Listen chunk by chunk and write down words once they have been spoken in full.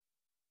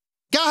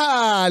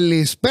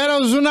Καλησπέρα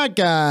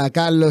Ζουνάκια.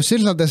 Καλώς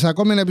ήρθατε σε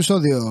ακόμη ένα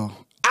επεισόδιο.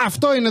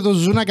 Αυτό είναι το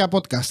Ζουνάκια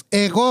Podcast.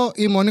 Εγώ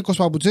είμαι ο Νίκος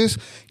Παπουτσής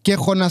και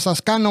έχω να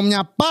σας κάνω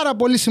μια πάρα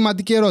πολύ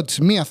σημαντική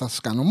ερώτηση. Μία θα σας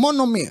κάνω,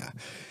 μόνο μία.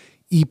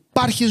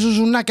 Υπάρχει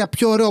Ζουνάκια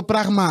πιο ωραίο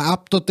πράγμα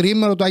από το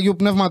τριήμερο του Αγίου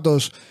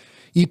Πνεύματος?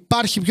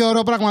 Υπάρχει πιο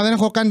ωραίο πράγμα, δεν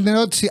έχω κάνει την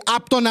ερώτηση,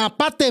 από το να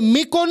πάτε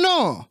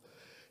Μύκονο?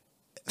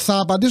 Θα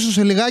απαντήσω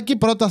σε λιγάκι.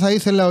 Πρώτα θα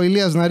ήθελα ο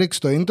Ηλίας να ρίξει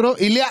το intro.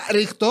 Ηλία,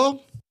 ρίχτω.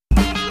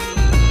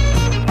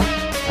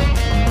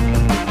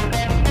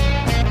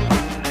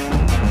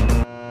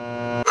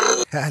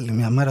 Άλλη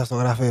μια μέρα στο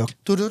γραφείο.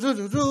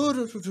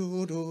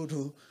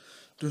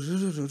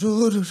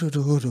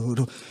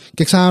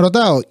 Και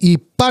ξαναρωτάω,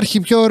 υπάρχει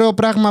πιο ωραίο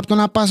πράγμα από το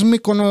να πας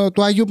Μύκονο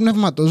του Αγίου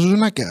Πνεύματος,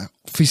 Ζουνάκια?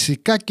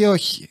 Φυσικά και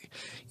όχι.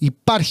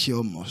 Υπάρχει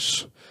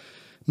όμως.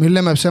 Μην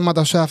λέμε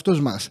ψέματα σε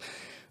αυτούς μας.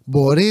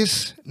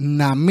 Μπορείς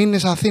να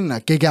μείνεις Αθήνα.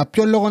 Και για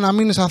ποιο λόγο να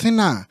μείνεις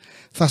Αθήνα?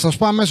 Θα σας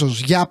πω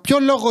αμέσως. Για ποιο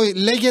λόγο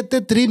λέγεται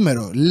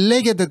τρίμερο?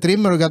 Λέγεται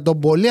τρίμερο για τον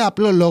πολύ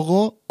απλό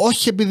λόγο,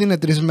 όχι επειδή είναι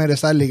 3 μέρες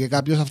θα έλεγε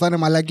κάποιος, αυτά είναι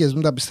μαλακίες,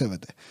 μην τα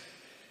πιστεύετε.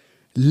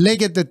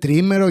 Λέγεται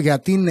τρίμερο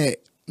γιατί είναι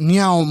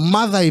μια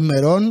ομάδα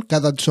ημερών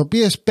κατά τις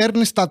οποίες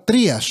παίρνεις τα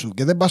 3 σου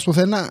και δεν πας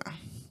πουθενά.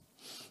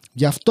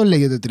 Γι' αυτό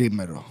λέγεται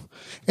τρίμερο.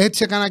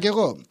 Έτσι έκανα κι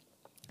εγώ.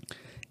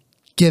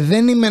 Και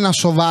δεν είμαι ένας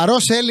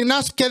σοβαρός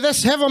Έλληνας και δεν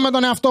σέβομαι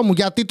τον εαυτό μου,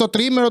 γιατί το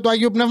τριήμερο του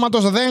Αγίου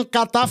Πνεύματος δεν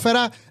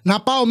κατάφερα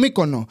να πάω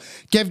Μύκονο.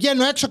 Και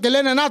βγαίνω έξω και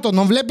λένε να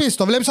τον βλέπεις,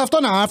 το βλέπεις αυτό?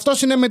 Να,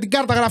 αυτός είναι με την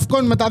κάρτα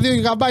γραφικών με τα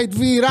 2 GB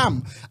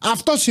VRAM.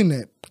 Αυτός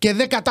είναι. Και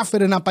δεν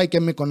κατάφερε να πάει και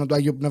Μύκονο του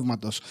Αγίου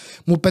Πνεύματος.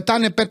 Μου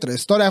πετάνε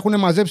πέτρες. Τώρα έχουν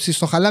μαζέψει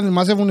στο χαλάνδι,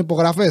 μαζεύουν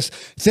υπογραφές.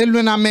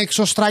 Θέλουν να με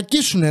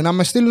εξωστρακίσουν, να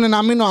με στείλουν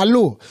να μείνω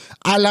αλλού.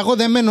 Αλλά εγώ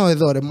δεν μένω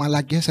εδώ, ρε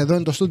μαλάκες. Εδώ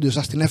είναι το στούντιο,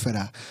 σας την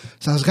έφερα.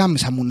 Σας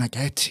γάμισα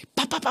μουνάκια έτσι.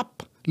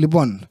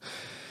 Λοιπόν,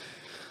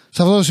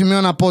 σε αυτό το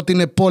σημείο να πω ότι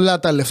είναι πολλά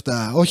τα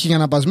λεφτά. Όχι για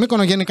να πας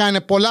Μύκονο, γενικά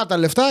είναι πολλά τα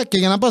λεφτά και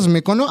για να πας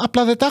Μύκονο,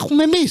 απλά δεν τα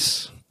έχουμε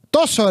εμείς.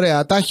 Τόσο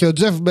ωραία τα έχει ο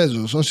Τζεφ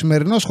Μπέζος, ο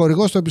σημερινός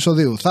χορηγός του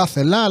επεισοδίου. Θα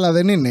ήθελα, αλλά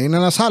δεν είναι. Είναι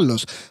ένας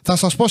άλλος. Θα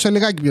σας πω σε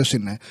λιγάκι ποιος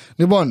είναι.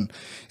 Λοιπόν,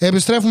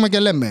 επιστρέφουμε και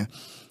λέμε.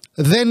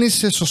 Δεν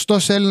είσαι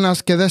σωστός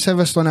Έλληνας και δεν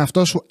σέβεσαι τον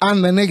εαυτό σου αν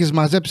δεν έχεις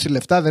μαζέψει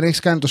λεφτά, δεν έχεις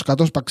κάνει το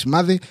σκατό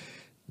σπαξιμάδι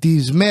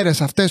τις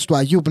μέρες αυτές του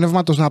Αγίου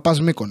Πνεύματος να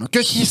πας Μύκονο. Και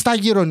όχι στα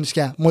γύρω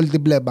νησιά, με όλη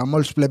την πλέμπα, με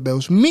όλους τους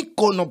πλεμπαίους.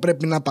 Μύκονο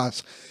πρέπει να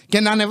πας. Και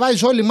να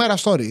ανεβάζεις όλη μέρα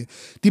story.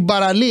 Την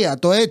παραλία,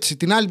 το έτσι,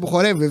 την άλλη που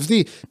χορεύει,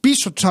 αυτή,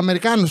 πίσω τους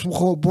Αμερικάνους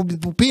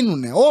που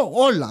πίνουνε.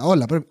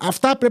 Όλα.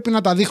 Αυτά πρέπει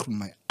να τα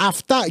δείχνουμε.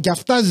 Για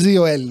αυτά ζει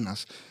ο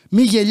Έλληνας.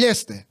 Μη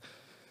γελιέστε.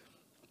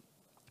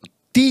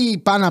 Τι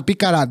πάνε να πει,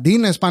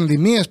 καραντίνες,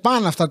 πανδημίες,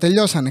 πάνε αυτά,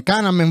 τελειώσανε.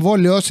 Κάναμε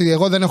εμβόλιο, όσοι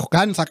εγώ δεν έχω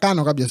κάνει, θα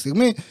κάνω κάποια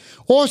στιγμή.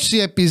 Όσοι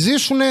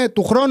επιζήσουνε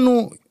του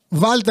χρόνου,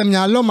 βάλτε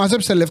μυαλό,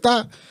 μαζέψτε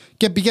λεφτά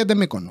και πηγαίνετε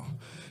Μύκονο.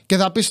 Και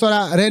θα πεις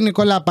τώρα, ρε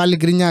Νικόλα, πάλι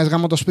γκρινιάζεις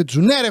γάμο το σπίτι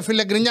σου? Ναι, ρε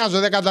φίλε, γκρινιάζω,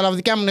 δεν καταλαβαίνω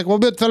δικιά μου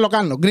εκπομπή, ότι θέλω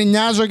κάνω.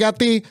 Γκρινιάζω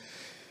γιατί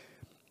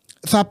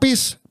θα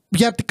πεις,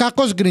 γιατί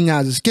κακώς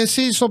γκρινιάζεις. Και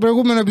εσύ στο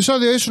προηγούμενο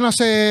επεισόδιο ήσουν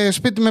σε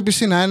σπίτι με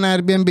πισίνα, ένα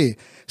Airbnb.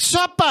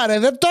 Σαπάρε,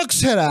 δεν το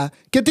ήξερα.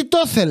 Και τι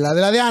το ήθελα?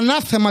 Δηλαδή,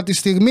 ανάθεμα τη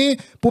στιγμή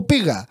που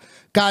πήγα.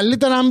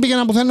 Καλύτερα να μην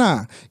πήγαινα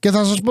πουθενά. Και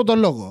θα σας πω το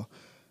λόγο.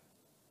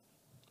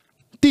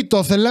 Τι το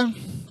ήθελα?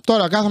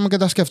 Τώρα κάθομαι και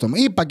τα σκέφτομαι.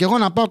 Είπα και εγώ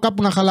να πάω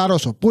κάπου να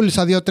χαλαρώσω.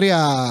 Πούλησα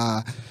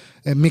 2-3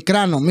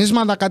 μικρά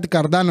νομίσματα, κάτι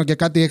καρντάνο και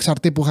κάτι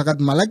εξαρτή που είχα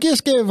κάτι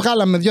μαλακίες και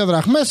βγάλαμε 2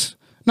 δραχμές.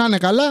 Να είναι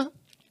καλά.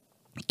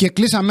 Και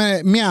κλείσαμε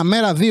 1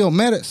 μέρα, 2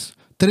 μέρες.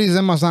 3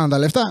 δεν μας δάναν τα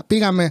λεφτά.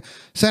 Πήγαμε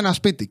σε ένα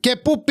σπίτι. Και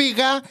πού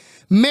πήγα?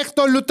 Μέχρι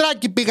το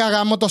Λουτράκι πήγα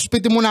γάμο το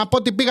σπίτι μου, να πω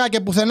ότι πήγα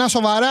και πουθενά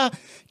σοβαρά.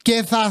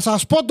 Και θα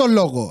σας πω το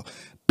λόγο.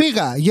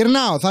 Πήγα,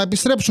 γυρνάω, θα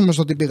επιστρέψουμε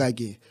στο τι πήγα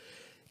εκεί.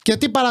 Και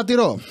τι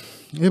παρατηρώ?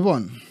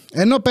 Λοιπόν,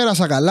 ενώ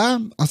πέρασα καλά,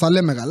 ας τα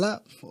λέμε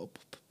καλά.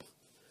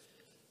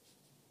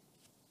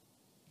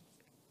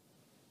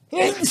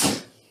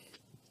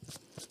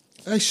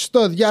 Έχεις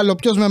το διάλογο,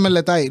 ποιος με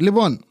μελετάει?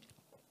 Λοιπόν,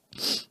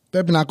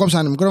 πρέπει να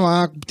κόψανε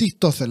μικρό, τι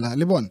το ήθελα.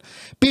 Λοιπόν,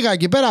 πήγα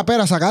εκεί πέρα,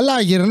 πέρασα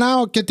καλά,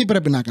 γυρνάω και τι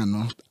πρέπει να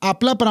κάνω?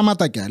 Απλά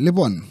πραγματάκια.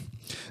 Λοιπόν,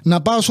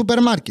 να πάω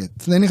σούπερ μάρκετ.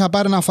 Δεν είχα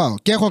πάρει να φάω.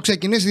 Και έχω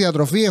ξεκινήσει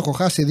διατροφή, έχω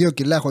χάσει 2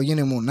 κιλά, έχω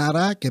γίνει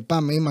μουνάρα και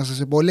πάμε, είμαστε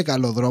σε πολύ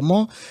καλό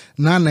δρόμο.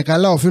 Να είναι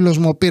καλά ο φίλος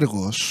μου ο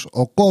Πύργος,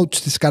 ο coach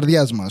της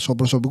καρδιάς μας, ο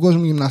προσωπικός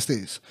μου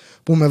γυμναστής,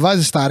 που με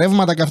βάζει στα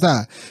ρεύματα και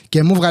αυτά.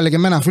 Και μου βγάλε και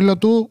με ένα φίλο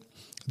του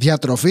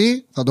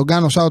διατροφή, θα τον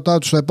κάνω shout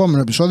out στο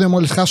επόμενο επεισόδιο,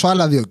 μόλις χάσω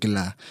άλλα 2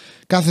 κιλά.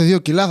 Κάθε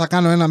 2 κιλά θα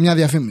κάνω μια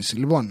διαφήμιση.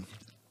 Λοιπόν,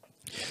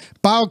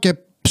 πάω και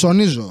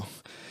ψωνίζω.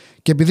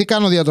 Και επειδή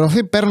κάνω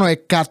διατροφή, παίρνω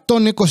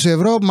 120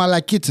 ευρώ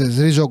μαλακίτσες,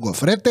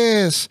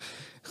 ριζογκοφρέτες,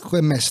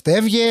 με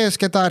στέβιες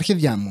και τα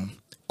αρχίδια μου.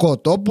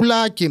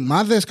 Κοτόπουλα,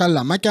 κιμάδες,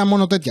 καλαμάκια,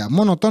 μόνο τέτοια.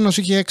 Μόνο τόνος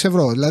είχε 6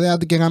 ευρώ, δηλαδή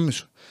άντε και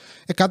γαμίσου.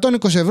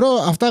 120 ευρώ,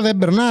 αυτά δεν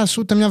περνάς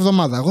ούτε μια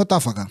εβδομάδα. Εγώ τα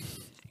έφαγα.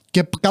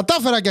 Και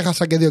κατάφερα και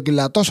χάσα και 2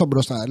 κιλά, τόσο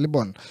μπροστά.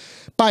 Λοιπόν,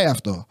 πάει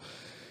αυτό.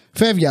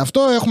 Φεύγει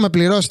αυτό, έχουμε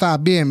πληρώσει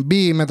τα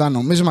B&B με τα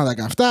νομίσματα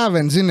και αυτά,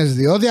 βενζίνες,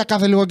 διόδια.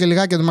 Κάθε λίγο και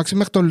λιγάκι το μαξί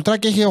μέχρι το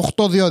λουτράκι έχει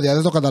 8 διόδια.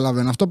 Δεν το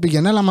καταλαβαίνω. Αυτό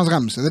πήγαινε, αλλά μας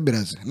γάμισε. Δεν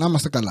πειράζει. Να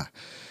είμαστε καλά.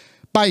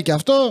 Πάει και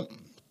αυτό.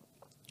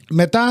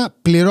 Μετά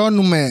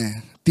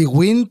πληρώνουμε τη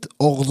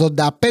Wind,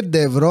 85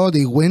 ευρώ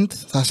τη Wind.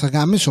 Θα σε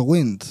γαμίσω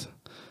Wind.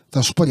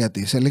 Θα σου πω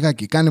γιατί, σε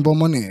λιγάκι, κάνει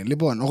υπομονή.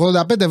 Λοιπόν,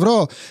 85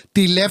 ευρώ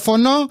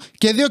τηλέφωνο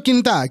και 2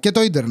 κινητά και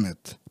το ίντερνετ.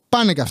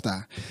 Πάνε και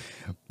αυτά.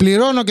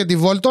 Πληρώνω και τη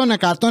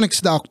Volton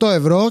 168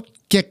 ευρώ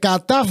και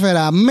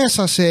κατάφερα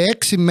μέσα σε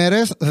 6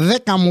 μέρες,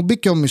 10 μου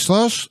μπήκε ο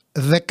μισθός,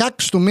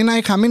 16 του μήνα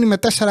είχα μείνει με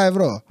 4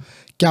 ευρώ.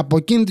 Και από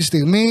εκείνη τη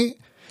στιγμή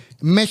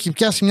με έχει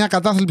πιάσει μια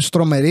κατάθλιψη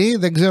τρομερή,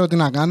 δεν ξέρω τι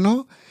να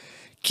κάνω.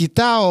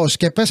 Κοιτάω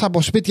σκεπές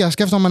από σπίτια,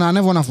 σκέφτομαι να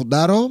ανέβω να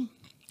φουντάρω.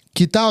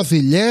 Κοιτάω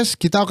θηλιές,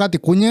 κοιτάω κάτι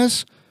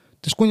κούνιες.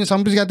 Τις κούνιες θα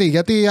μου πεις γιατί.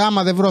 Γιατί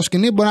άμα δεν βρω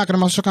σκηνή, μπορεί να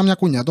κρεμαστώ καμιά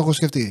κούνια. Το έχω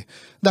σκεφτεί.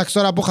 Εντάξει,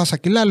 τώρα που χάσα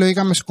κιλά,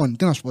 λογικά με σηκώνει.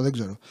 Τι να σου πω, δεν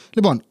ξέρω.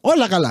 Λοιπόν,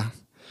 όλα καλά.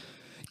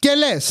 Και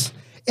λες,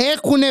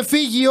 έχουνε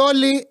φύγει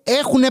όλοι,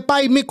 έχουνε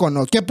πάει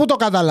Μύκονο. Και πού το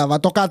κατάλαβα?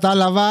 Το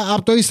κατάλαβα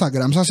από το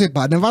Instagram. Σας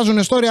είπα, ανεβάζουν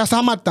story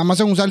ασταμάτητα, μας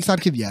έχουν ζάλει στα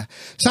αρχίδια.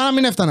 Σαν να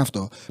μην έφτανε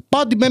αυτό.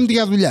 Πάω την Πέμπτη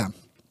για δουλειά.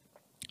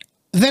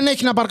 Δεν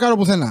έχει να παρκάρω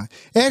πουθενά.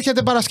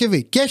 Έρχεται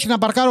Παρασκευή και έχει να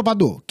παρκάρω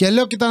παντού. Και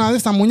λέω, κοίτα να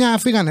δεις, τα μουνιά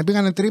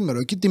πήγανε τρίμερο.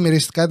 Εκεί τη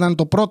μυρίστηκα, ήταν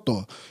το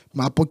πρώτο.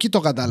 Μα από εκεί το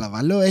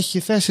κατάλαβα. Λέω, έχει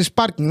θέσεις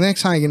πάρκινγκ, δεν έχει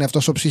ξαναγίνει αυτό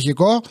στο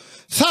ψυχικό.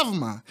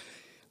 Θαύμα!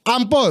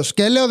 Αν πώς,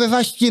 και λέω δεν θα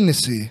έχει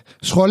κίνηση.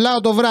 Σχολάω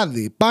το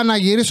βράδυ. Πάω να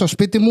γυρίσω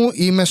σπίτι μου,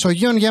 η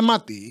Μεσογείων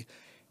γεμάτη.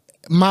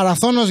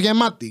 Μαραθώνος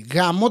γεμάτη.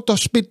 Γαμώ το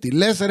σπίτι.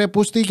 Λες ρε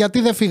πούστη,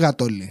 γιατί δεν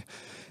φύγατε όλοι?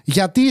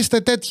 Γιατί είστε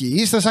τέτοιοι?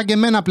 Είστε σαν και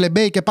εμένα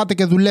πλεμπέοι και πάτε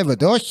και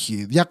δουλεύετε?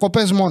 Όχι,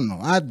 διακοπές μόνο.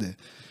 Άντε.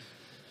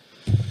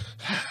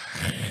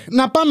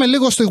 Να πάμε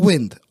λίγο στη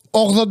Wind.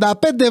 85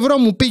 ευρώ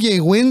μου πήγε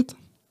η Wind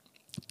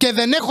και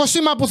δεν έχω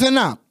σήμα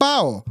πουθενά.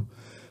 Πάω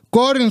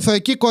Κόρινθο,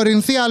 εκεί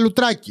Κορινθία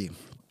Λουτράκι.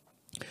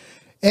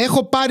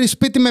 Έχω πάρει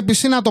σπίτι με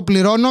πισίνα, το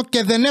πληρώνω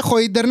και δεν έχω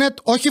ίντερνετ.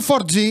 Όχι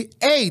 4G,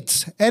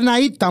 H. Ένα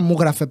ήτα μου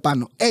γράφε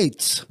πάνω.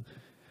 H.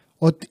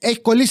 Ότι έχει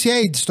κολλήσει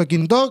AIDS στο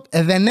κινητό,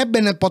 δεν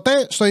έμπαινε ποτέ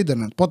στο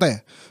ίντερνετ.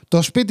 Ποτέ.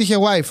 Το σπίτι είχε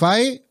Wi-Fi,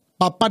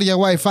 παπάρια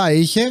Wi-Fi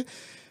είχε.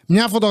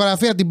 Μια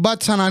φωτογραφία την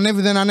πάτησα να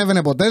ανέβει, δεν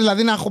ανέβαινε ποτέ.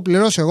 Δηλαδή να έχω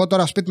πληρώσει εγώ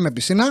τώρα σπίτι με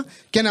πισίνα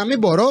και να μην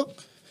μπορώ.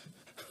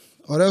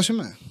 Ωραίος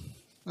είμαι.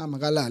 Να είμαι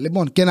καλά.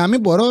 Λοιπόν, και να μην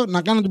μπορώ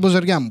να κάνω την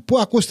ποζεριά μου. Πού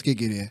ακούστηκε,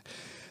 κύριε?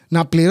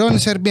 Να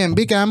πληρώνεις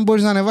Airbnb και να μην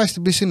μπορείς να ανεβάσεις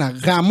την πισίνα.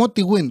 Γαμώ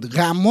τη Wind.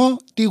 Γαμώ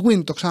τη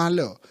Wind, το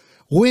ξαναλέω.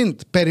 Wind,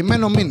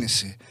 περιμένω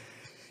μήνυση.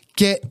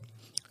 Και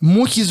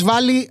μου έχεις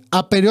βάλει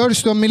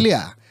απεριόριστη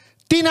ομιλία.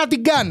 Τι να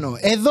την κάνω?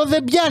 Εδώ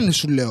δεν πιάνει,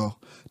 σου λέω.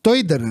 Το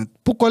ίντερνετ.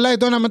 Πού κολλάει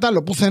το ένα μετά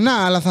άλλο? Πουθενά,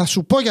 αλλά θα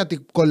σου πω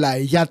γιατί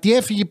κολλάει. Γιατί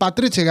έφυγε η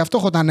Πατρίτσα, γι' αυτό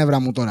έχω τα νεύρα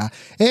μου τώρα.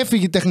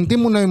 Έφυγε η τεχνητή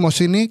μου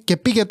νοημοσύνη και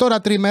πήγε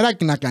τώρα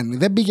τριημεράκι να κάνει.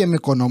 Δεν πήγε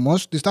Μύκονο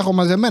όμως, τη τα έχω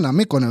μαζεμένα.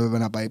 Μύκονο βέβαια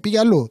να πάει. Πήγε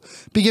αλλού.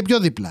 Πήγε πιο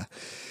δίπλα.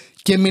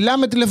 Και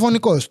μιλάμε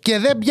τηλεφωνικώς και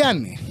δεν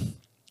πιάνει.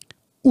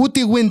 Ούτε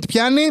η Wind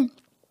πιάνει,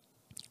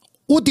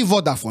 ούτε η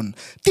Vodafone.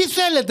 Τι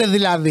θέλετε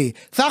δηλαδή?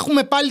 Θα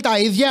έχουμε πάλι τα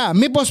ίδια?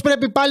 Μήπως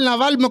πρέπει πάλι να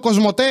βάλουμε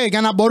Κοσμοτέ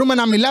για να μπορούμε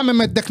να μιλάμε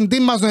με την τεχνητή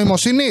μας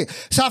νοημοσύνη?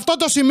 Σε αυτό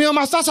το σημείο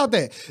μας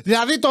στάσατε.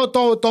 Δηλαδή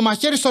το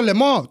μαχαίρι στο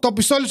λαιμό, το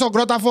πιστόλι στον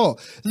κρόταφο.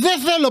 Δεν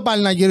θέλω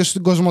πάλι να γυρίσω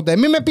στην Κοσμοτέ.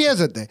 Μη με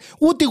πιέζετε.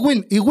 Ούτε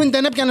η Wind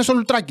δεν έπιανε στο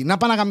λουτράκι. Να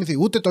πάει να γαμηθεί.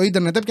 Ούτε το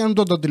ίντερνετ έπιανε,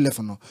 ούτε το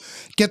τηλέφωνο.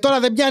 Και τώρα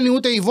δεν πιάνει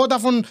ούτε η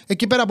Vodafone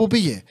εκεί πέρα που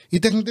πήγε. Η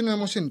τεχνητή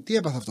νοημοσύνη. Τι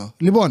έπαθε αυτό?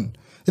 Λοιπόν.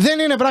 Δεν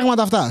είναι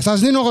πράγματα αυτά. Σας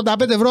δίνω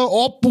 85 ευρώ,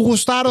 όπου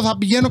γουστάρω θα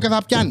πηγαίνω και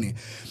θα πιάνει.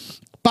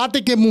 Πάτε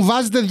και μου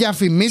βάζετε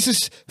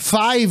διαφημίσεις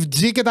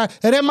 5G και τα...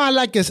 Ρε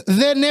μαλάκες,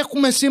 δεν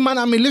έχουμε σήμα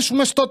να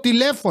μιλήσουμε στο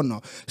τηλέφωνο.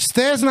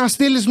 Θες να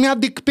στείλεις μια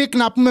dick pic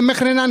να πούμε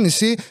μέχρι ένα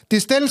νησί, τη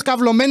στέλνεις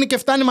καυλωμένη και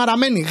φτάνει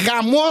μαραμένη.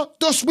 Γαμώ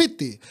το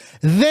σπίτι.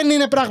 Δεν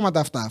είναι πράγματα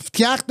αυτά.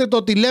 Φτιάχτε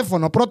το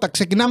τηλέφωνο πρώτα,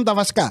 ξεκινάμε τα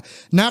βασικά.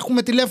 Να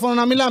έχουμε τηλέφωνο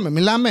να μιλάμε.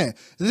 Μιλάμε.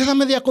 Δεν θα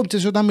με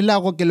διακόψεις όταν μιλάω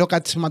εγώ και λέω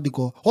κάτι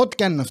σημαντικό. Ό,τι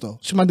και αν είναι αυτό.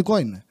 Σημαντικό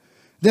είναι.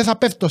 Δεν θα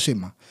πέφτει το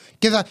σήμα.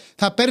 Και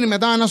θα παίρνει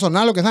μετά ένα στον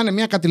άλλο και θα είναι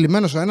μια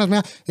κατηλημένο ο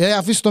ένα,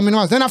 αφήσει το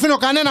μήνυμα. Δεν αφήνω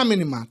κανένα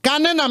μήνυμα.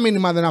 Κανένα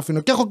μήνυμα δεν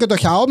αφήνω. Και έχω και το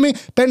Xiaomi,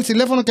 παίρνει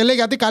τηλέφωνο και λέει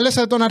γιατί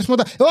καλέσατε τον αριθμό.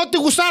 Ό,τι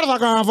γουστάρω θα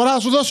κάνω αναφορά, θα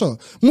σου δώσω.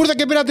 Μου ήρθε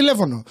και πήρα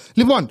τηλέφωνο.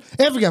 Λοιπόν,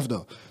 έφυγε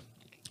αυτό.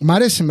 Μ'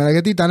 αρέσει σήμερα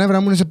γιατί τα νεύρα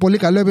μου είναι σε πολύ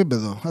καλό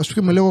επίπεδο. Ας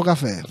πιούμε λίγο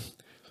καφέ.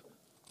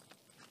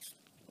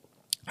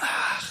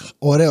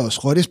 Ωραίος,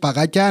 χωρίς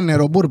παγάκια,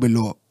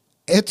 νερομπούρμπιλο.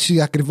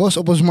 Έτσι ακριβώς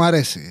όπως μου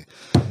αρέσει.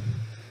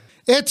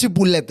 Έτσι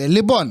που λέτε.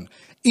 Λοιπόν,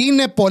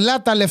 είναι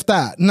πολλά τα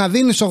λεφτά να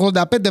δίνεις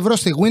 85 ευρώ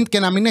στη Wind και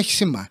να μην έχει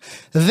σήμα.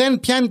 Δεν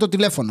πιάνει το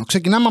τηλέφωνο.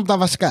 Ξεκινάμε από τα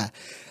βασικά.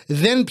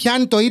 Δεν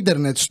πιάνει το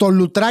ίντερνετ. Στο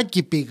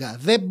λουτράκι πήγα.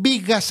 Δεν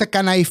πήγα σε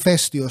κανένα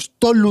ηφαίστειο.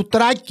 Στο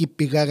λουτράκι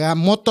πήγα.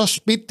 Γαμώ το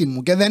σπίτι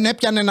μου και δεν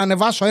έπιανε να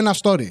ανεβάσω ένα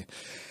story.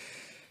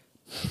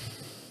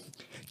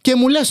 Και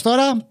μου λες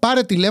τώρα,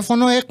 πάρε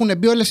τηλέφωνο, έχουν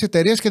μπει όλες οι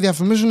εταιρείες και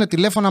διαφημίζουν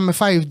τηλέφωνα με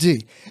 5G.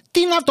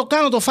 Τι να το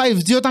κάνω το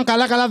 5G όταν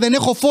καλά δεν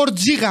έχω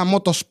 4G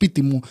γαμώ το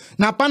σπίτι μου?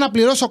 Να πάω να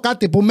πληρώσω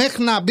κάτι που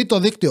μέχρι να μπει το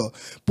δίκτυο.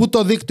 Που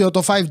το δίκτυο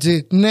το 5G,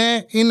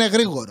 ναι, είναι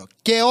γρήγορο.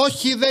 Και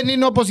όχι, δεν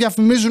είναι όπως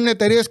διαφημίζουν οι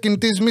εταιρείες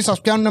κινητής, μη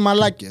σας πιάνουν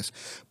μαλάκες.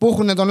 Που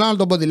έχουν τον άλλο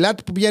τον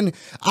ποδηλάτη που πηγαίνει.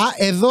 Α,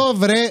 εδώ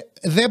βρε,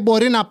 δεν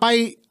μπορεί να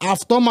πάει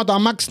αυτόματο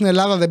αμάξι στην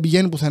Ελλάδα, δεν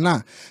πηγαίνει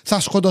πουθενά. Θα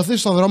σκοτωθεί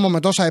στον δρόμο με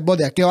τόσα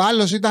εμπόδια. Και ο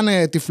άλλος ήταν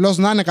τυφλός,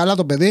 να είναι καλά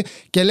το παιδί,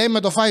 και λέει με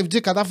το 5G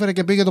κατάφερε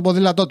και πήγε το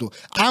ποδήλατό του.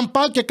 Αν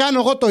πάω και κάνω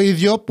εγώ το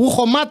ίδιο, που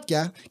έχω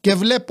μάτια και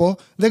βλέπω,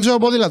 δεν ξέρω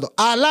ποδήλατο,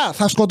 αλλά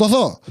θα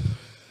σκοτωθώ.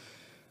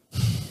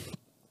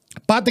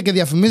 Πάτε και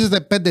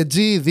διαφημίζετε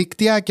 5G,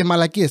 δίκτυα και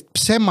μαλακίες.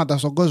 Ψέματα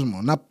στον κόσμο.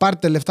 Να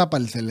πάρετε λεφτά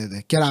πάλι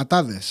θέλετε.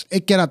 Κερατάδες.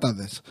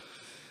 Κερατάδες.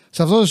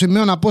 Σε αυτό το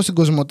σημείο να πω στην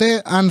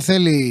Κοσμοτέ, αν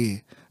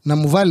θέλει να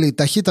μου βάλει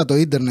ταχύτατο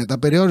ίντερνετ,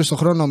 απεριόριστο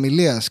χρόνο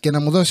ομιλίας και να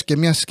μου δώσει και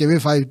μια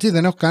συσκευή 5G,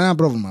 δεν έχω κανένα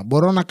πρόβλημα.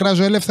 Μπορώ να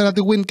κράζω ελεύθερα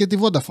τη Win και τη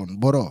Vodafone.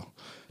 Μπορώ.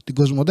 Την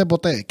Κοσμοτέ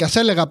ποτέ. Και ας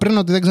έλεγα πριν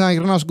ότι δεν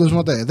ξαναγυρνάω στην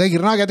Κοσμοτέ. Δεν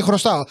γυρνάω γιατί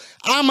χρωστάω.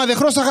 Άμα δεν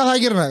χρώσταγα θα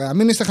γύρναγα.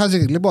 Μην είστε χαζοί.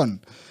 Λοιπόν.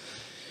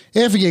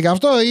 Έφυγε και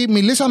αυτό, ή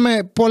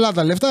μιλήσαμε πολλά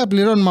τα λεφτά,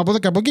 πληρώνουμε από εδώ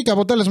και από εκεί και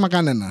αποτέλεσμα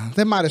κανένα.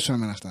 Δεν μ' άρεσαν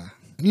εμένα αυτά.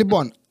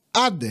 Λοιπόν,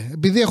 άντε,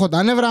 επειδή έχω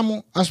τα νεύρα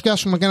μου, ας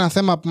πιάσουμε και ένα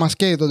θέμα που μας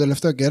καίει τον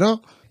τελευταίο καιρό.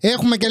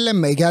 Έχουμε και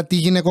λέμε για τη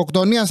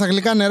γυναικοκτονία στα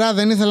γλυκά νερά,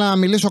 δεν ήθελα να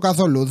μιλήσω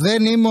καθόλου.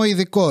 Δεν είμαι ο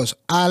ειδικός,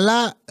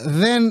 αλλά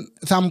δεν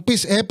θα μου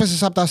πεις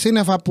έπεσες από τα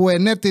σύννεφα που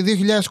ενέτη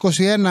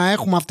 2021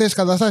 έχουμε αυτές τις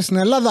καταστάσεις στην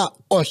Ελλάδα.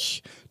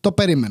 Όχι, το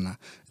περίμενα.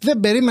 Δεν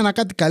περίμενα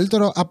κάτι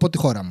καλύτερο από τη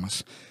χώρα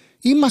μας.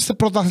 Είμαστε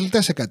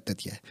πρωταθλητές σε κάτι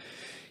τέτοια.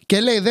 Και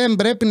λέει δεν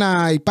πρέπει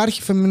να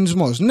υπάρχει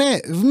φεμινισμός. Ναι,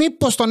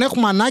 μήπως τον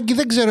έχουμε ανάγκη,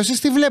 δεν ξέρω εσείς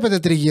τι βλέπετε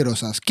τριγύρω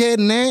σας. Και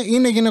ναι,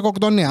 είναι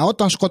γυναικοκτονία.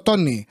 Όταν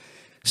σκοτώνει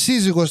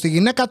σύζυγος τη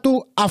γυναίκα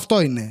του,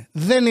 αυτό είναι.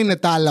 Δεν είναι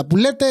τα άλλα που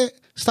λέτε,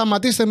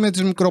 σταματήστε με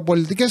τις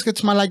μικροπολιτικές και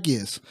τις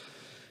μαλακίες.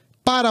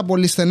 Πάρα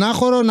πολύ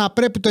στενάχωρο να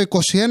πρέπει το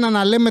 21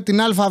 να λέμε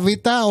την ΑΒ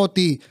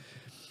ότι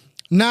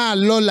να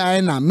Λόλα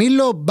ένα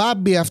μήλο,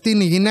 μπάμπι αυτή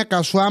είναι η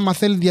γυναίκα σου, άμα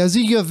θέλει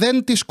διαζύγιο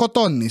δεν τη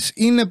σκοτώνεις.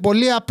 Είναι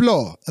πολύ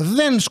απλό.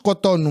 Δεν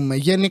σκοτώνουμε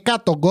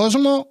γενικά τον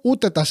κόσμο,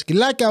 ούτε τα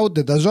σκυλάκια,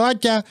 ούτε τα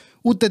ζωάκια,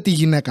 ούτε τη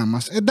γυναίκα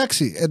μας.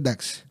 Εντάξει,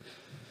 εντάξει.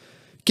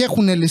 Και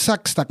έχουν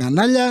λυσάξει τα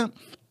κανάλια,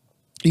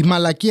 η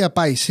μαλακία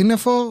πάει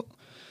σύννεφο,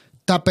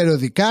 τα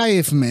περιοδικά, οι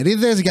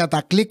εφημερίδες για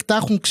τα κλικ τα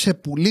έχουν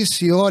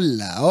ξεπουλήσει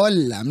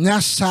όλα. Μια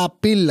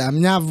σαπίλα,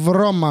 μια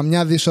βρώμα,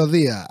 μια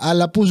δυσοδεία.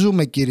 Αλλά πού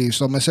ζούμε κύριοι,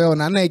 στο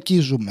Μεσαίωνα? Ναι, εκεί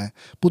ζούμε.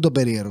 Πού το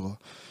περίεργο?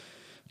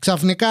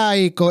 Ξαφνικά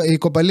η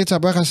κοπελίτσα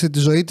που έχασε τη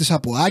ζωή της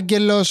από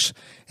άγγελος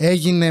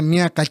έγινε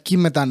μια κακή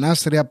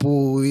μετανάστρια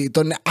που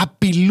τον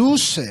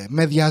απειλούσε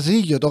με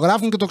διαζύγιο. Το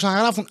γράφουν και το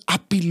ξαναγράφουν.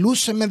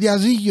 Απειλούσε με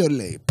διαζύγιο,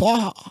 λέει. Πω.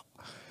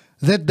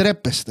 Δεν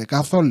τρέπεστε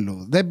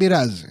καθόλου. Δεν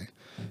πειράζει.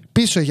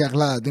 Πίσω για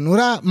γλάδα την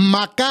ουρά.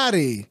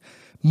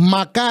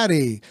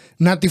 Μακάρι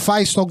να τη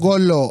φάει στον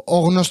κόλο ο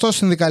γνωστός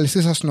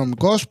συνδικαλιστής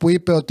αστυνομικός που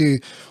είπε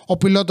ότι ο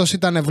πιλότος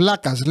ήταν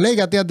βλάκας, λέει,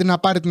 γιατί αντί να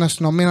πάρει την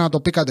αστυνομία να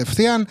το πει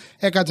κατευθείαν,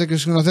 έκατσε και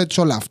σκηνοθέτης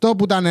όλο αυτό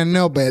που ήταν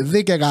νέο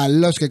παιδί και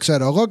καλός και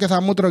ξέρω εγώ και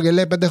θα μου τρώγε,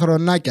 λέει, 5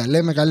 χρονάκια,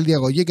 λέει, με καλή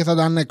διαγωγή και θα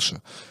ήταν έξω.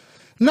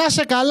 Να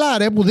σε καλά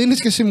ρε που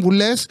δίνεις και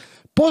συμβουλές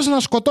πώς να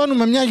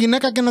σκοτώνουμε μια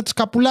γυναίκα και να τη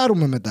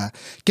καπουλάρουμε μετά.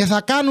 Και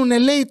θα κάνουνε,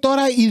 λέει,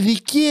 τώρα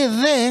ειδική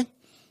ΕΔΕ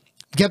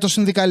για το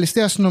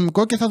συνδικαλιστή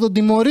αστυνομικό και θα τον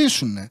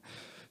τιμωρήσουν.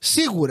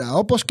 Σίγουρα,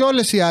 όπως και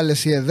όλες οι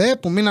άλλες οι ΕΔΕ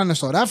που μείνανε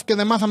στο ράφι και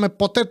δεν μάθαμε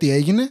ποτέ τι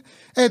έγινε,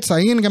 έτσι θα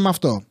γίνει και με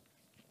αυτό.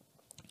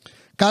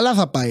 Καλά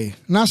θα πάει.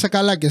 Να είσαι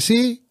καλά κι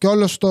εσύ και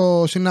όλος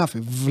το συνάφι.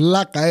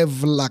 Βλάκα,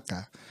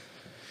 βλάκα.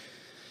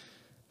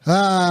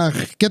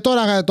 Και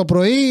τώρα το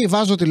πρωί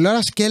βάζω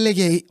τηλεόραση και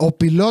έλεγε ο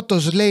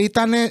πιλότος, λέει,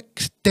 ήταν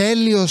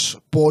τέλειος,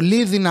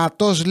 πολύ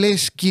δυνατός, λέει,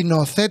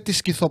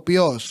 σκηνοθέτης και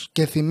ηθοποιός.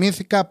 Και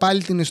θυμήθηκα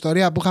πάλι την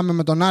ιστορία που είχαμε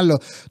με τον άλλο,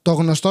 το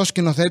γνωστό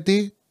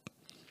σκηνοθέτη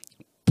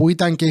που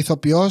ήταν και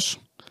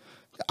ηθοποιός,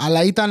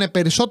 αλλά ήταν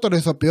περισσότερο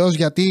ηθοποιός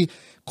γιατί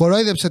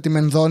κορόιδεψε τη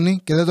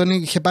Μενδώνη και δεν τον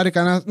είχε πάρει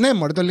κανένα. Ναι,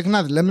 μωρέ, το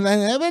Λιγνάδη. Λέμε,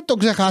 δεν τον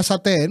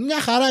ξεχάσατε.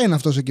 Μια χαρά είναι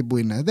αυτός εκεί που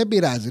είναι. Δεν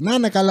πειράζει. Να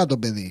είναι καλά το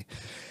παιδί.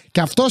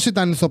 Και αυτός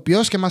ήταν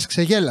ηθοποιός και μας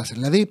ξεγέλασε.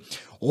 Δηλαδή,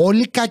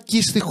 όλοι οι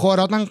κακοί στη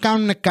χώρα όταν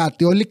κάνουν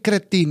κάτι, όλοι οι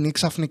κρετίνοι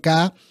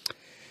ξαφνικά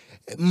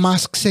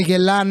μας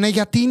ξεγελάνε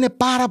γιατί είναι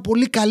πάρα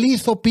πολύ καλοί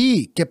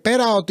ηθοποιοί. Και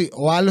πέρα ότι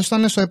ο άλλος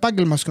ήταν στο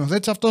επάγγελμα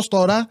σκηνοθέτης, αυτός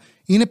τώρα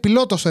είναι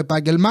πιλότος στο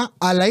επάγγελμα,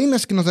 αλλά είναι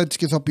σκηνοθέτης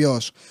και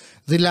ηθοποιός.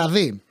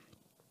 Δηλαδή,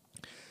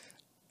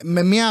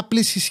 με μια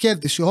απλή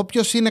συσχέτιση,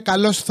 όποιος είναι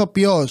καλός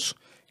ηθοποιός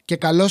και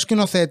καλός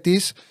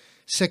σκηνοθέτης,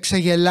 σε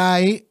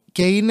ξεγελάει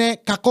και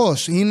είναι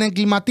κακός, είναι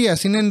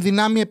εγκληματίας, είναι εν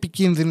δυνάμει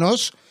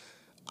επικίνδυνος.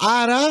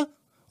 Άρα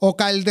ο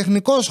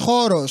καλλιτεχνικός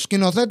χώρος,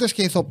 σκηνοθέτες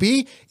και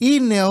ηθοποιοί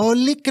είναι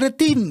όλοι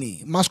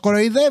κρετίνοι, μας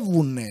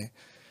κοροϊδεύουνε.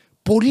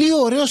 Πολύ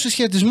ωραίο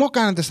συσχετισμό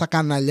κάνετε στα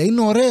κανάλια,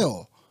 είναι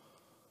ωραίο.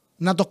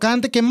 Να το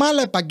κάνετε και με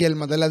άλλα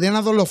επαγγέλματα, δηλαδή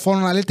ένα δολοφόνο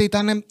να λέτε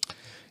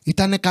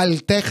ήτανε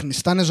καλλιτέχνης,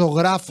 ήτανε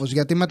ζωγράφος,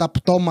 γιατί με τα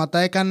πτώματα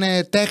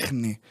έκανε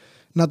τέχνη.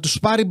 Να τους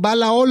πάρει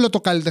μπάλα όλο το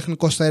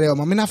καλλιτεχνικό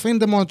στερέωμα. Μην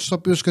αφήνετε μόνο τους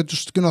ηθοποιούς και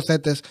τους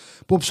σκηνοθέτες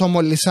που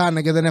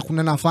ψωμολισάνε και δεν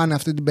έχουν να φάνε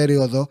αυτή την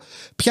περίοδο.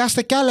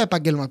 Πιάστε και άλλα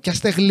επαγγέλματα.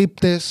 Πιάστε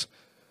γλύπτες,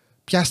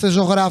 πιάστε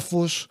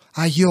ζωγράφους,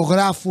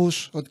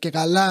 αγιογράφους, ότι και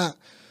καλά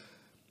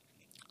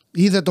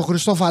είδε το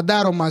Χριστό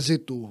Φαντάρο μαζί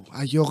του.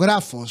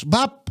 Αγιογράφος.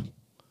 Μπαπ!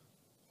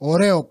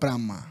 Ωραίο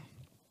πράγμα.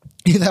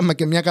 Είδαμε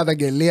και μια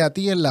καταγγελία.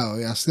 Τι γελάω,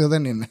 αστείο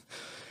δεν είναι.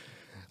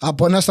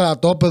 από ένα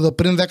στρατόπεδο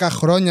πριν 10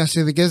 χρόνια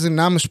στις ειδικές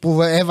δυνάμεις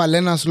που έβαλε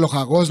ένας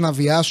λοχαγός να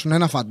βιάσουν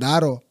ένα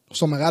φαντάρο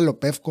στο Μεγάλο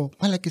Πεύκο.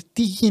 Αλλά και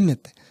τι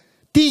γίνεται.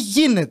 Τι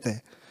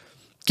γίνεται.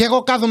 Και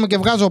εγώ κάθομαι και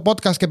βγάζω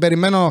podcast και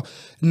περιμένω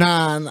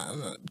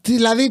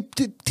δηλαδή,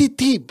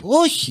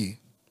 όχι.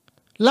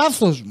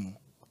 Λάθος μου.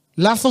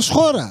 Λάθος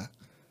χώρα.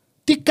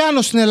 Τι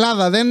κάνω στην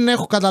Ελλάδα, δεν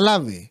έχω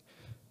καταλάβει.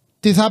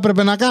 Τι θα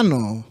έπρεπε να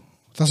κάνω.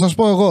 Θα σας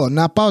πω εγώ,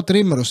 να πάω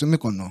τριήμερο στη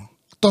Μύκονο.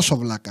 Τόσο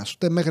βλάκας,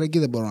 ούτε μέχρι εκεί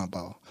δεν μπορώ να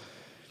πάω.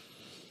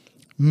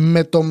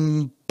 Με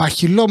τον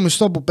παχυλό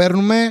μισθό που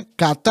παίρνουμε,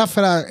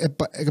 κατάφερα,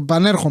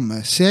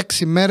 επανέρχομαι σε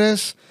 6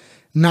 μέρες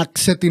να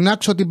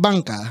ξετινάξω την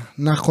μπάνκα,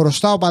 να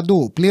χρωστάω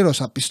παντού.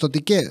 Πλήρωσα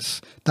πιστωτικές,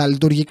 τα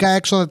λειτουργικά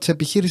έξοδα της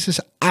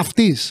επιχείρησης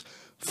αυτής.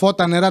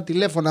 Φώτα, νερά,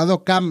 τηλέφωνα, εδώ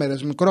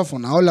κάμερες,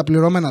 μικρόφωνα, όλα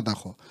πληρωμένα τα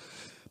έχω.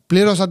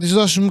 Πλήρωσα τις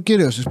δόσεις μου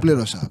κυρίως, τις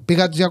πλήρωσα.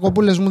 Πήγα τις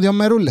διακοπούλες μου 2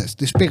 μερούλες,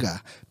 τις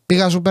πήγα.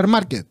 Πήγα σούπερ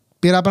μάρκετ,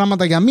 πήρα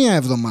πράγματα για 1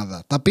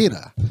 εβδομάδα, τα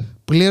πήρα.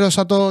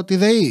 Πλήρωσα τη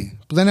ΔΕΗ,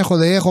 που δεν έχω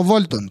ΔΕΗ, έχω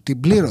Βόλτον, την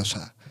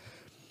πλήρωσα.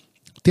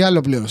 Τι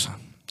άλλο πλήρωσα?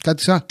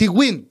 Κάτι σαν τη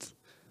Wind,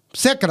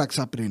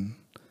 ψέκραξα πριν.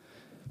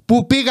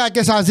 Που πήγα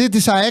και σας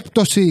ζήτησα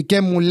έκπτωση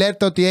και μου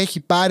λέτε ότι έχει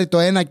πάρει το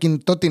ένα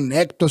κινητό την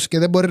έκπτωση και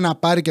δεν μπορεί να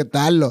πάρει και το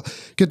άλλο.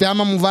 Και ότι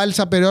άμα μου βάλεις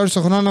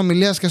απεριόριστο χρόνο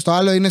ομιλίας και στο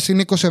άλλο είναι συν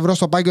 20 ευρώ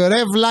στο πάγκιο.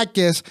 Ρε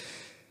βλάκες.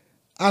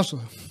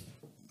 Άσο.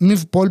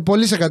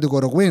 Πολύ σε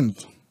κατηγορώ. Wind.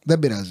 Δεν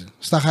πειράζει.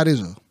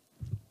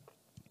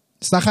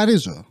 Στα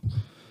χαρίζω.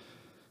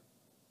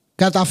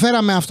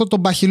 Καταφέραμε αυτό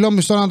τον παχυλό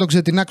μισθό να τον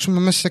ξετινάξουμε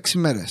μέσα σε 6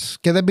 μέρες.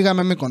 Και δεν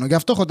πήγαμε Μύκονο. Γι'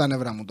 αυτό έχω τα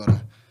νεύρα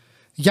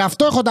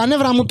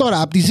μου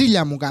τώρα. Από τη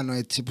ζήλια μου κάνω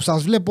έτσι. Που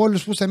σας βλέπω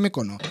όλους που είστε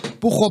Μύκονο.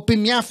 Που έχω πει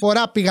μια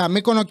φορά πήγα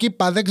Μύκονο και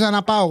είπα δεν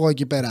ξαναπάω εγώ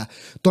εκεί πέρα.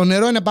 Το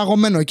νερό είναι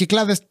παγωμένο. Οι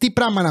κυκλάδες, τι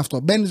πράγμα είναι αυτό?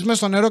 Μπαίνεις μέσα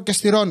στο νερό και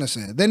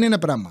στηρώνεσαι. Δεν είναι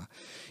πράγμα.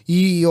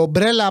 Η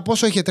ομπρέλα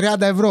πόσο είχε? 30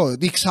 ευρώ.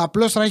 Η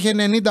ξαπλώστρα είχε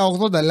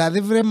 90-80. Δηλαδή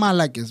βρε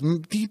μαλάκες.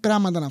 Τι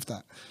πράγματα είναι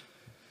αυτά?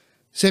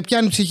 Σε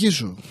πιάνει η ψυχή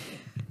σου.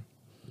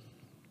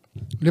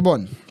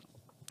 Λοιπόν,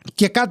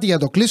 και κάτι για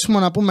το κλείσιμο,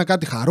 να πούμε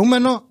κάτι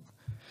χαρούμενο.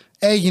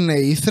 Έγινε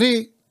η E3,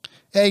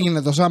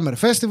 έγινε το Summer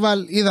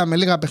Festival, είδαμε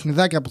λίγα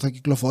παιχνιδάκια που θα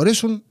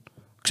κυκλοφορήσουν.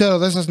 Ξέρω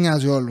δεν σας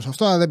νοιάζει όλους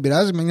αυτό, αλλά δεν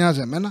πειράζει, με νοιάζει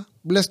εμένα.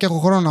 Λες και έχω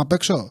χρόνο να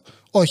παίξω?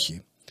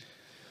 Όχι.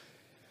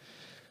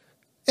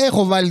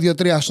 Έχω βάλει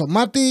 2-3 στο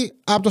μάτι.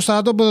 Από το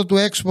στρατόπεδο του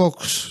Xbox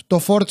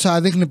το Forza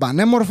δείχνει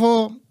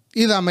πανέμορφο.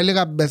 Είδαμε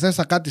λίγα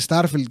Bethesda, κάτι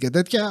Starfield και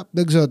τέτοια.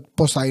 Δεν ξέρω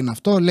πώς θα είναι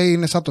αυτό. Λέει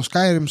είναι σαν το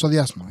Skyrim στο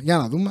διάστημα. Για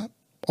να δούμε.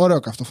 Ωραίο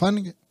και αυτό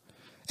φάνηκε.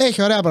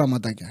 Έχει ωραία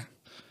πραγματάκια.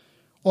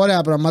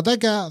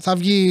 Θα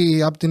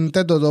βγει από την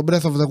Nintendo το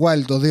Breath of the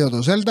Wild το 2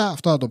 το Zelda.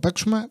 Αυτό θα το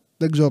παίξουμε.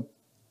 Δεν ξέρω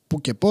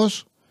πού και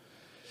πώς.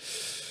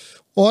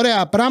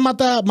 Ωραία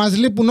πράγματα. Μας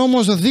λείπουν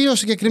όμως 2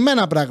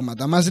 συγκεκριμένα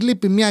πράγματα. Μας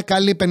λείπει μια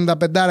καλή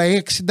 55 ή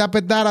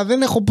 65.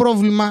 Δεν έχω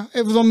πρόβλημα.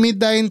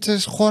 70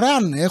 ίντσες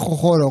χωράνε. Έχω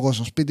χώρο εγώ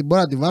στο σπίτι.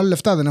 Μπορώ να τη βάλω.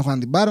 Λεφτά δεν έχω να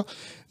την πάρω.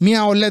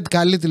 Μια OLED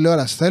καλή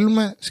τηλεόραση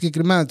θέλουμε.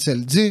 Συγκεκριμένα της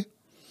LG.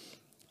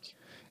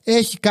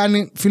 Έχει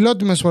κάνει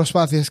φιλότιμες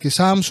προσπάθειες και η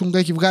Samsung.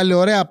 Έχει βγάλει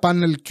ωραία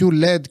πάνελ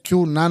QLED,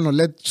 Q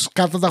Nano LED.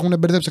 Κάτω τα έχουν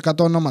μπερδέψει 100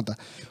 ονόματα.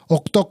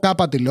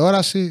 8K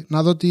τηλεόραση.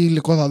 Να δω τι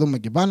υλικό θα δούμε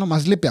εκεί πάνω.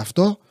 Μας λείπει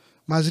αυτό.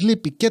 Μας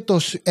λείπει και το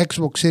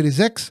Xbox Series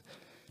X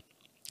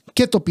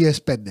και το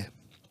PS5.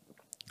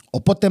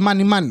 Οπότε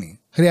money.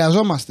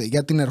 Χρειαζόμαστε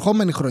για την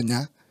ερχόμενη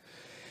χρονιά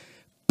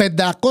 500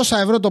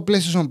 ευρώ το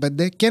PlayStation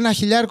 5 και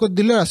 1.000 την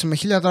τηλεόραση με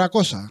 1.300.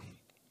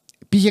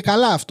 Πήγε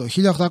καλά αυτό.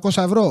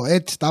 1.800 ευρώ.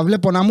 Έτσι τα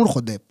βλέπω να μου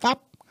έρχονται.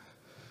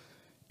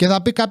 Και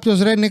θα πει κάποιος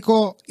ρε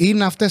Νίκο,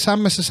 είναι αυτές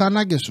άμεσες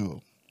ανάγκες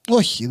σου?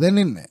 Όχι, δεν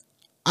είναι.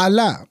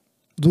 Αλλά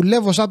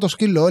δουλεύω σαν το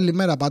σκύλο όλη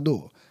μέρα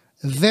παντού.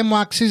 Δεν μου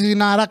αξίζει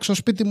να αράξω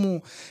σπίτι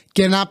μου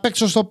και να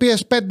παίξω στο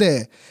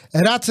PS5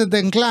 Ratchet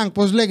 & Clank,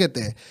 πώς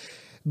λέγεται,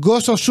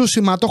 Ghost of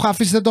Tsushima, το έχω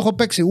αφήσει, δεν το έχω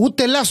παίξει.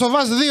 Ούτε Last of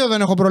Us 2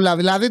 δεν έχω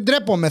προλάβει. Δηλαδή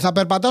ντρέπομαι. Θα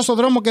περπατάω στον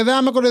δρόμο και δεν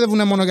θα με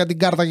κοροϊδεύουν μόνο για την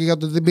κάρτα και για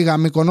το ότι δεν πήγα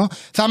Μύκονο.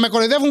 Θα με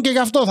κοροϊδεύουν και γι'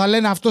 αυτό. Θα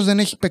λένε αυτός δεν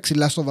έχει παίξει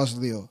Last of Us 2.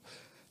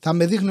 Θα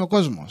με δείχνει ο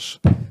κόσμος.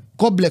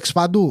 Κόμπλεξ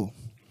παντού.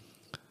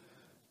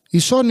 Η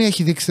Sony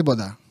έχει δείξει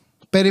τίποτα.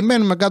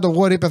 Περιμένουμε κάτω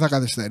War, είπε θα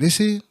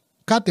καθυστερήσει.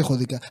 Κάτι έχω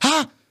δει.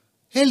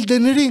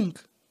 Elden Ring.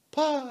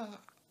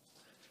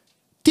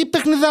 Τι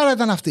παιχνιδάρα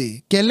ήταν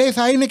αυτή? Και λέει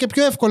θα είναι και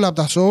πιο εύκολο από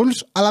τα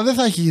Souls, αλλά δεν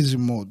θα έχει easy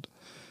mode.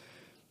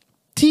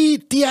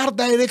 Τι art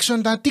direction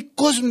ήταν, τι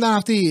κόσμο ήταν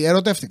αυτή?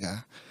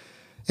 Ερωτεύτηκα.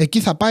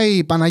 Εκεί θα πάει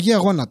η Παναγία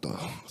γόνατο.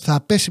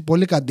 Θα πέσει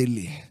πολύ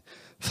καντήλι.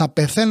 Θα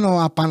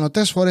πεθαίνω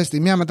απανωτές φορές τη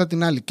μία μετά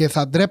την άλλη και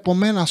θα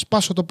ντρέπομαι να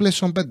σπάσω το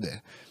PlayStation 5.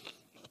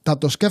 Θα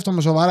το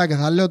σκέφτομαι σοβαρά και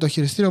θα λέω το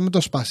χειριστήριο μην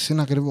το σπάσεις,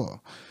 είναι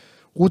ακριβό.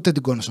 Ούτε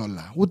την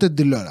κονσόλα, ούτε την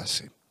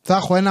τηλεόραση. Θα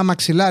έχω ένα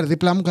μαξιλάρι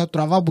δίπλα μου και θα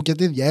τραβάω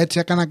μπουκετίδια. Έτσι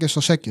έκανα και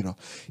στο Sekiro.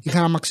 Είχα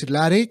ένα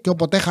μαξιλάρι και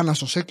όποτε έχανα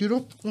στο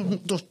Sekiro,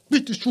 το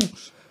σπίτι σου.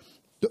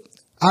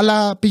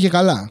 Αλλά πήγε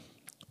καλά.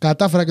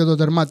 Κατάφερα και το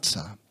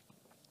τερμάτισα.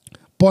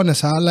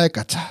 Πόνεσα, αλλά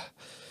έκατσα.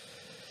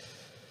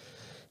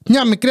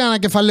 Μια μικρή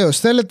ανακεφαλαίωση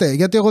θέλετε?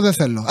 Γιατί εγώ δεν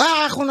θέλω.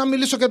 Έχω να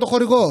μιλήσω και το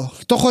χορηγό.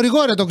 Το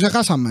χορηγό ρε, το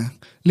ξεχάσαμε.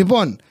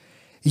 Λοιπόν,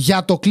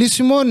 Για το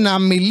κλείσιμο να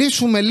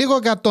μιλήσουμε λίγο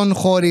για τον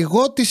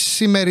χορηγό της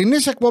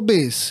σημερινής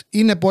εκπομπής.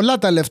 Είναι πολλά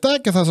τα λεφτά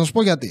και θα σας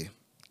πω γιατί.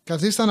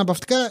 Καθίστε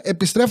αναπαυτικά,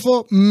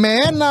 επιστρέφω με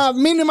ένα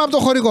μήνυμα από το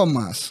χορηγό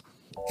μας.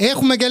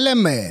 Έχουμε και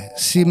λέμε,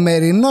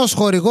 σημερινός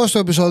χορηγός του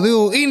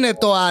επεισοδίου είναι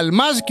το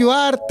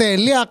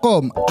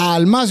almazqr.com.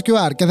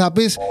 almazqr. Και θα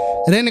πεις,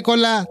 ρε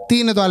Νικόλα, τι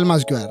είναι το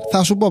almazqr?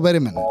 Θα σου πω,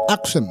 περίμενε,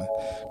 άκουσε με.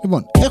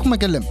 Λοιπόν, έχουμε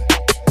και λέμε.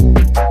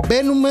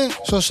 Μπαίνουμε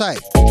στο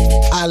site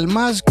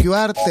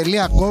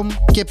almazqr.com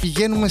και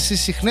πηγαίνουμε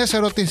στις συχνές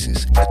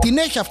ερωτήσεις. Την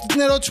έχει αυτή την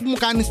ερώτηση που μου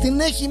κάνεις, την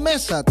έχει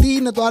μέσα. Τι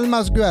είναι το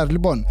almazqr?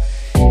 Λοιπόν,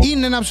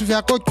 είναι ένα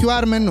ψηφιακό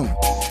QR μενού.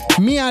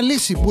 Μία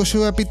λύση που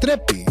σου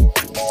επιτρέπει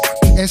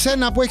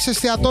εσένα που έχεις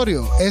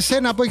εστιατόριο,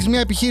 εσένα που έχεις μια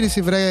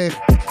επιχείρηση,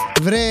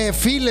 βρε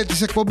φίλε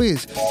της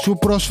εκπομπής, σου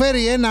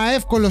προσφέρει ένα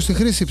εύκολο στη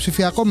χρήση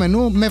ψηφιακό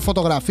μενού με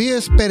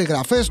φωτογραφίες,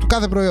 περιγραφές του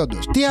κάθε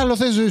προϊόντος. Τι άλλο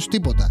θες ζωή σου?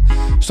 Τίποτα.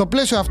 Στο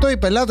πλαίσιο αυτό οι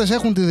πελάτες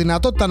έχουν τη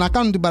δυνατότητα να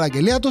κάνουν την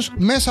παραγγελία τους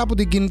μέσα από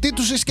την κινητή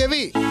του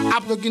συσκευή.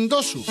 Από το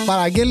κινητό σου.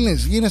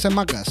 Παραγγέλνεις, γίνεσαι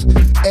μάκας.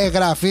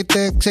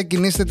 Εγγραφείτε,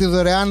 ξεκινήστε τη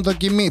δωρεάν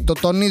δοκιμή, το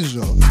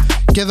τονίζω.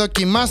 Και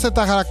δοκιμάστε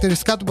τα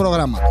χαρακτηριστικά του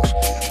προγράμματος.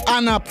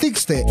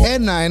 Αναπτύξτε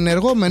ένα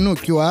ενεργό μενού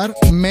QR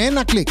με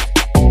ένα κλικ.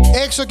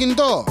 Έχεις το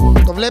κινητό,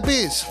 το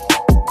βλέπεις?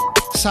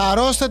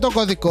 Σαρώστε το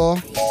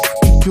κωδικό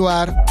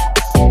QR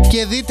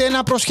και δείτε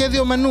ένα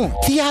προσχέδιο μενού.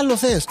 Τι άλλο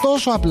θες?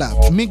 Τόσο απλά.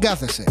 Μην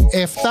κάθεσαι.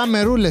 7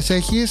 μερούλες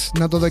έχεις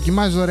να το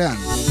δοκιμάσεις δωρεάν.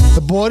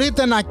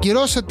 Μπορείτε να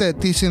ακυρώσετε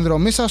τη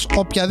συνδρομή σας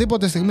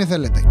οποιαδήποτε στιγμή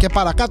θέλετε. Και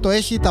παρακάτω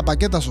έχει τα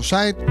πακέτα στο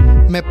site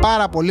με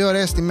πάρα πολύ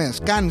ωραίες τιμές.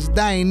 Κάνεις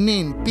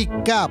dine-in,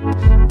 pick-up,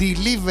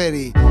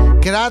 delivery,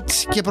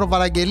 κράτηση και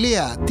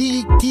προπαραγγελία.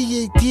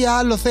 Τι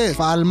άλλο θες?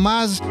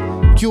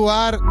 almazqr.com.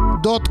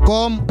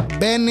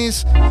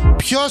 Μπαίνεις.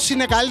 Ποιος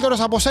είναι καλύτερος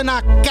από σένα?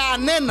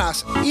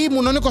 Κανένας.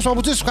 Ήμουν ο Νίκος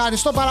Παπουτσής.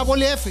 Ευχαριστώ πάρα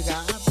πολύ.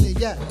 Έφυγα.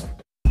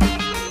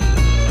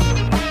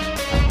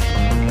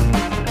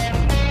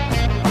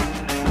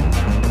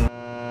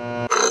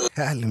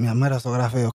 Άλλη μια μέρα στο γραφείο.